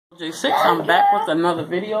J6, I'm back with another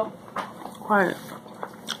video. Quiet.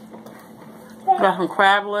 Got some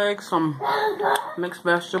crab legs, some mixed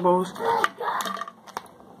vegetables.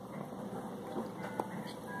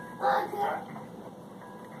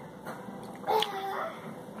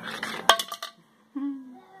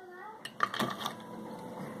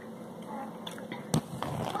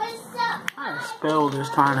 I spilled this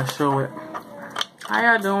trying to show it. How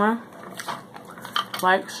y'all doing?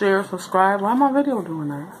 Like, share, subscribe. Why am my video doing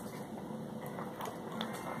that?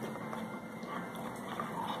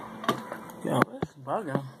 Yo, it's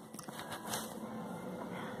bugging.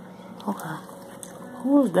 Okay.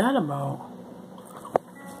 What was that about?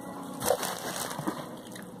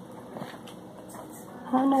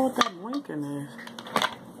 I don't know what that blinking is.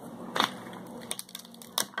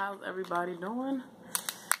 How's everybody doing?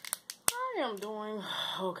 I am doing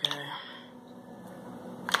okay.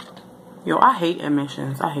 Yo, I hate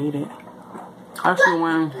emissions. I hate it. Actually,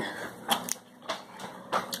 when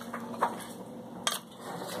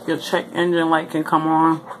your check engine light can come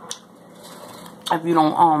on if you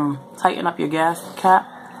don't tighten up your gas cap.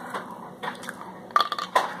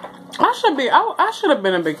 I should have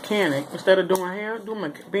been a mechanic instead of doing hair.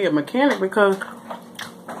 Be a mechanic because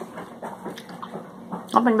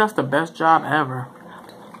I think that's the best job ever.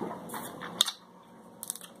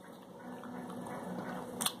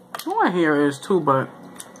 Doing hair is too, but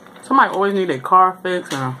somebody always need a car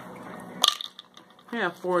fixed and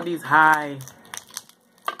can't afford these high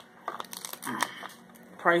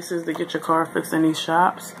prices to get your car fixed in these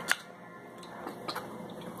shops.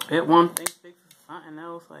 It one thing fixes something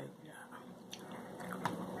else, like yeah.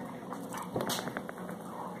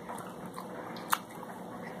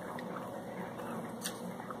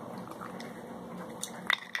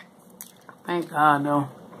 Thank God though,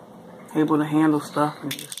 able to handle stuff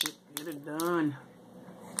and just get it done.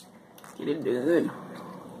 Get it done.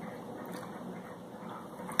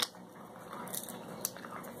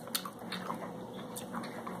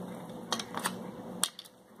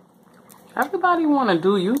 Everybody want to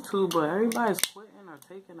do YouTube, but everybody's quitting or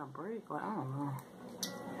taking a break. Like, I don't know.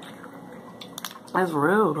 That's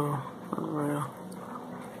real, though. That's real.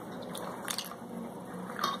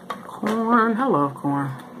 Corn. I love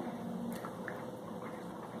corn.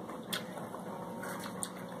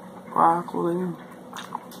 Broccoli.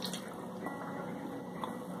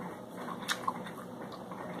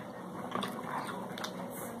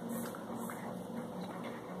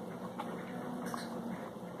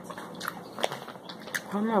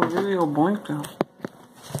 I'm not video blinking.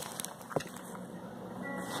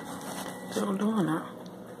 Still doing that.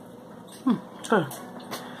 Sure.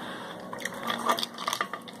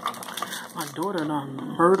 My daughter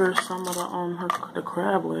done murdered some of the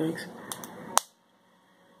crab legs.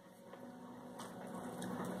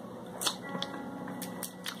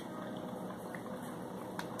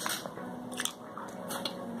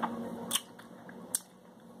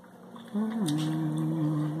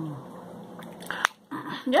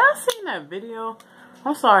 Y'all seen that video?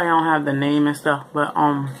 I'm sorry I don't have the name and stuff, but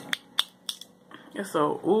it's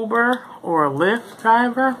a Uber or a Lyft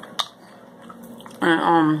driver,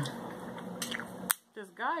 and this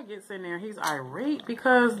guy gets in there. He's irate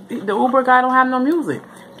because the Uber guy don't have no music.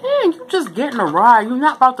 Dang, you just getting a ride. You're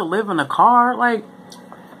not about to live in a car. Like,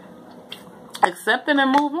 accept it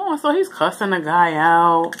and move on. So he's cussing the guy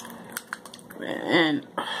out, and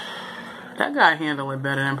that guy handled it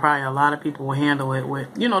better than probably a lot of people will handle it with.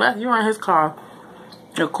 You know, that you're in his car.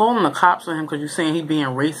 You're calling the cops on him because you're saying he's being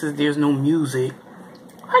racist. There's no music.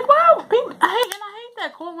 Like, wow, people, I hate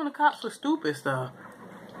that, calling the cops for stupid stuff.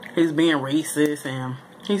 He's being racist, and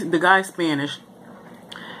the guy's Spanish,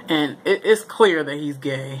 and it's clear that he's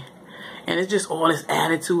gay, and it's just all this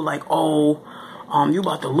attitude like, oh, you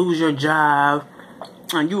about to lose your job,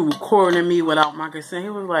 and you recording me without my consent. He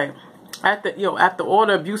was like, after all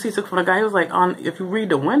the abuse he took from the guy, he was like, if you read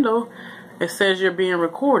the window, it says you're being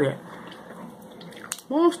recorded.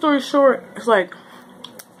 Long story short, it's like,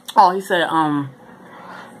 oh, he said,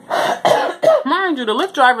 mind you, the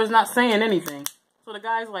Lyft driver is not saying anything. So the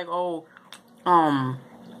guy's like, oh, not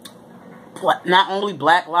only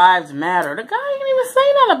Black Lives Matter. The guy ain't even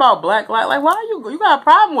say nothing about Black Lives. Like, why you got a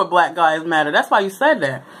problem with Black Lives Matter? That's why you said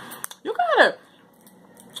that. You gotta,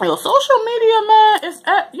 social media, man, it's,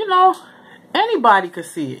 you know, anybody could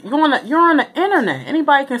see it. You're on the internet.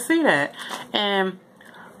 Anybody can see that. And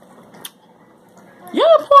your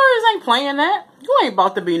employers ain't playing that. You ain't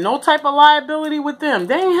about to be no type of liability with them.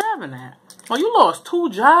 They ain't having that. Oh, you lost 2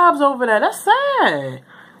 jobs over that. That's sad. And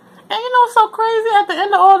you know what's so crazy at the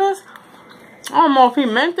end of all this? I don't know if he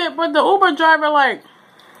meant it, but the Uber driver, like,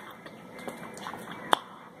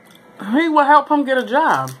 he will help him get a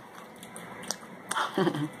job.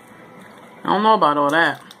 I don't know about all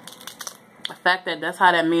that. The fact that that's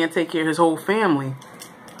how that man take care of his whole family.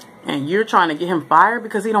 And you're trying to get him fired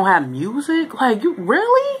because he don't have music? Like, you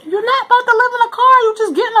really? You're not about to live in a car. You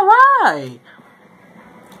just getting a ride.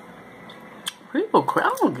 People cry.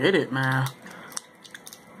 I don't get it, man.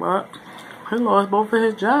 But he lost both of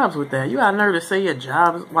his jobs with that. You got nerve to say your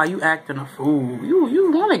job while you acting a fool.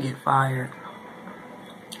 You want to get fired.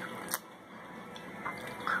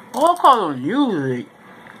 All cause of music.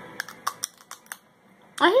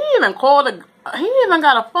 And he even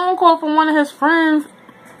got a phone call from one of his friends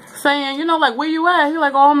saying, you know, like, where you at? He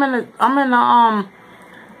like, oh, I'm in the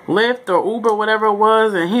Lyft or Uber, whatever it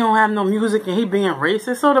was, and he don't have no music, and he being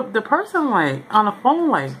racist. So the person, like, on the phone,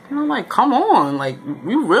 like, you know, like, come on, like,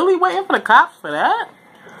 you really waiting for the cops for that?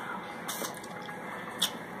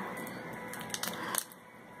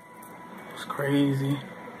 It's crazy.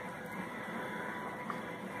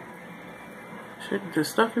 Shit, the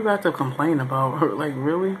stuff you got to complain about, like,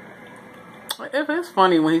 really? If it's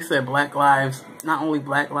funny when he said not only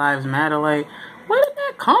Black Lives Matter, like, where did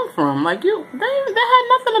that come from? Like, they had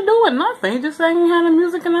nothing to do with nothing. He just said he had the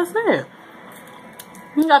music and that's it.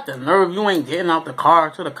 You got the nerve, you ain't getting out the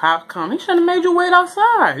car till the cops come. He should have made you wait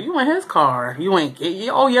outside. You in his car. You ain't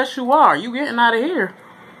oh yes you are. You getting out of here.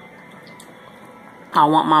 I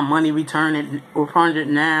want my money returned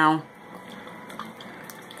now.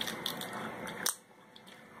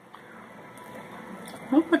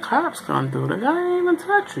 What the cops gonna do? The guy ain't even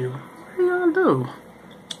touch you. What are you gonna do?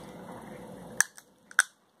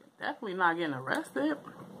 Definitely not getting arrested.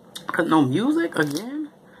 Cause no music again.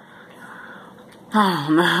 Oh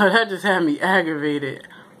no, that just had me aggravated.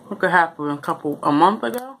 What could happen a month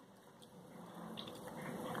ago?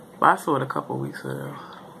 But I saw it a couple weeks ago.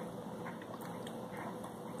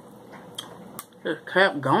 Just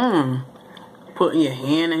kept going. Putting your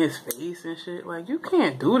hand in his face and shit. Like, you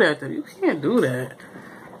can't do that. You can't do that.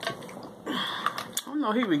 I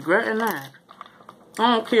know he regretting that.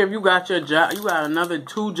 I don't care if you got your job, you got another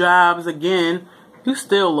 2 jobs again. You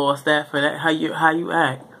still lost that for that. How you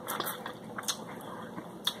act.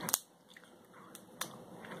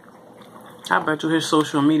 I bet you his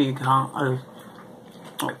social media account,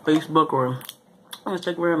 like Facebook or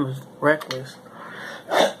Instagram, is reckless.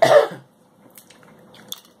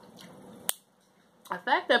 The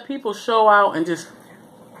fact that people show out and just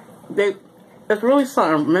there's really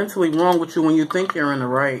something mentally wrong with you when you think you're in the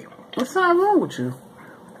right. There's something wrong with you.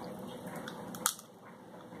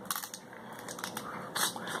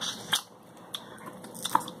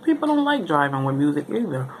 People don't like driving with music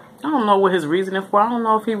either. I don't know what his reasoning for. I don't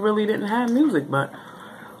know if he really didn't have music, but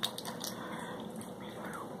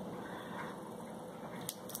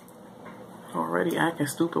already acting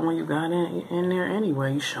stupid when you got in there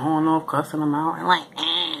anyway. You showing off, cussing them out, and like,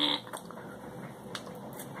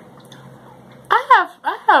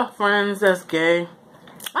 I have friends that's gay.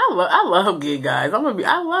 I love gay guys. I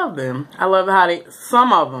love them. I love how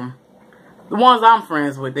some of them, the ones I'm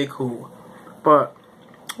friends with, they cool. But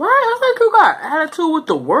why? I think you got attitude with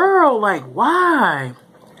the world. Like, why?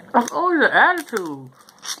 That's all your attitude.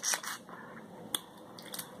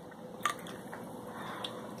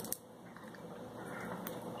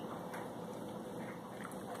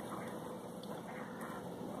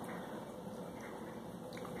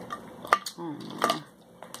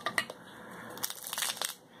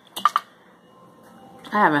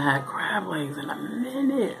 I haven't had crab legs in a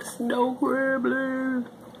minute. No crab legs.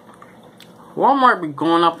 Walmart be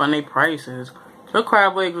going up on their prices. The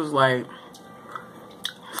crab legs was like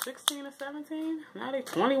 16 or 17. Now they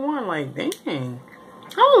 21. Like, dang.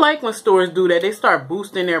 I don't like when stores do that. They start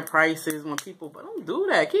boosting their prices when people, but don't do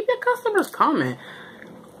that. Keep your customers coming.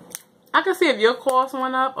 I can see if your cost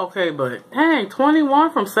went up, okay, but dang,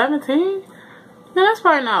 21 from 17? Yeah, that's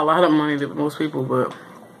probably not a lot of money to most people, but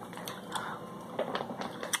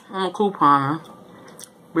I'm a couponer.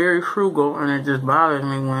 Very frugal, and it just bothers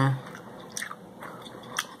me when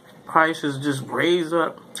prices just raise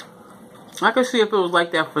up. I could see if it was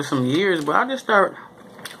like that for some years, but I just start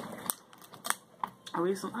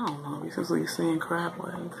recently seeing crab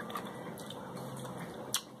legs.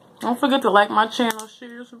 Don't forget to like my channel,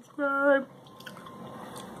 share, subscribe.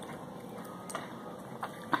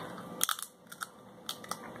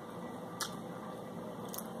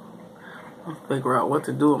 I'll figure out what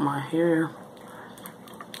to do with my hair.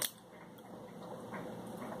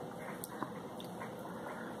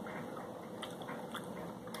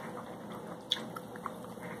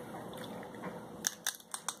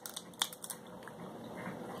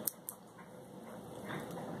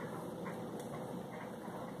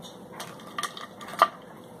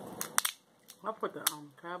 put the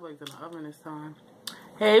crab legs in the oven this time.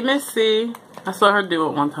 Hey, Miss C. I saw her do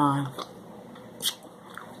it one time.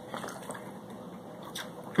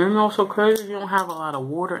 You know what's so crazy? You don't have a lot of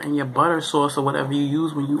water in your butter sauce or whatever you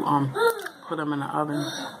use when you put them in the oven.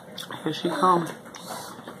 Here she comes.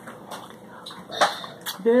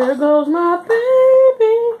 There goes my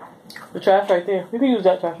baby. The trash right there. You can use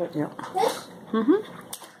that trash right there. Yes? Mm-hmm.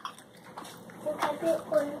 Can I put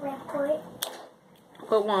one on my plate?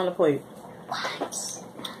 Put one on the plate. What?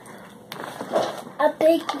 A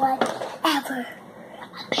big one. Ever.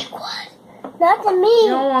 A big one. Not to me.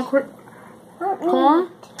 You don't want quick? Come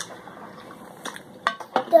on.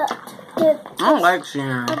 I don't like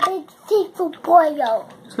sharing. A big seafood boil.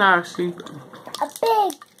 It's not a seafood. A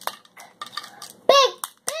big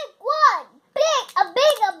one. A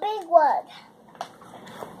big one.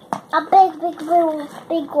 A big one.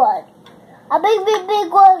 A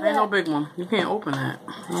big one. Ain't no big one. You can't open that.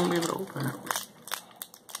 You won't be able to open it.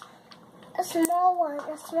 A small one.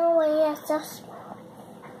 Yes, that's small.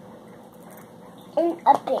 And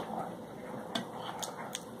a big one.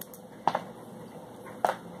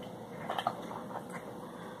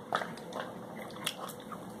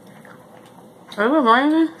 Is it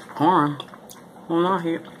raining? Pouring. Well, not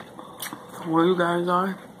here. Where you guys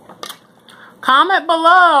are. Comment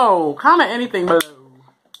below. Comment anything below.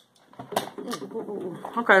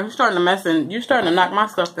 Okay, you're starting to mess and you're starting to knock my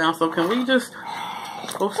stuff down. So can we just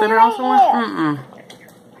go sit down somewhere?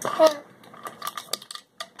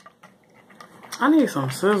 I need some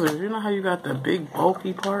scissors. You know how you got the big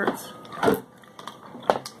bulky parts?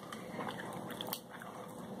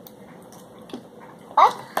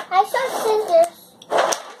 I saw scissors.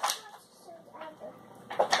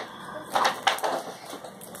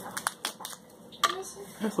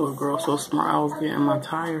 This little girl so smart. I was getting my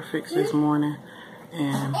tire fixed this morning,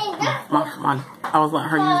 and I was letting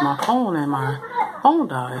her use my phone, and my phone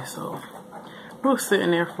died. So we were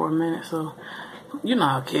sitting there for a minute. So you know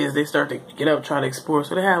how kids, they start to get up, try to explore.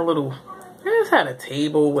 So they just had a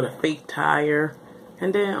table with a fake tire,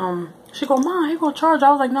 and then she go, "Mom, here go charger."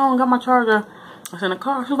 I was like, "No, I don't got my charger. It's in the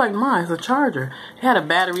car." She was like, "Mom, it's a charger." It had a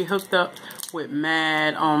battery hooked up with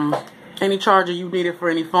any charger you needed for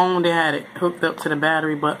any phone. They had it hooked up to the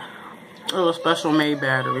battery, but it was a special made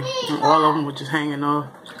battery. And all of them were just hanging off.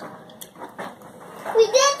 We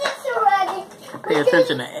did this already. Pay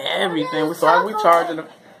attention to everything. We charging the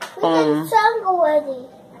phone. We did the song already.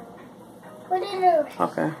 What did it?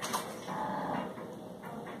 Okay.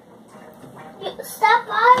 Stop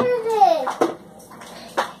out of this.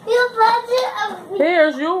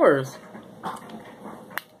 Here's yours.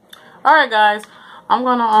 Alright guys, I'm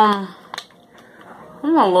gonna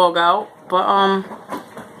log out. But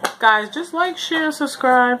guys, just like, share,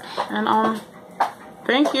 subscribe, and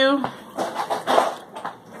thank you.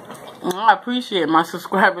 I appreciate my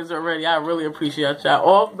subscribers already. I really appreciate y'all.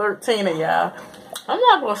 All 13 of y'all. I'm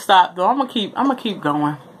not gonna stop though. I'm gonna keep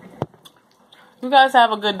going. You guys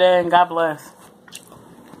have a good day and God bless.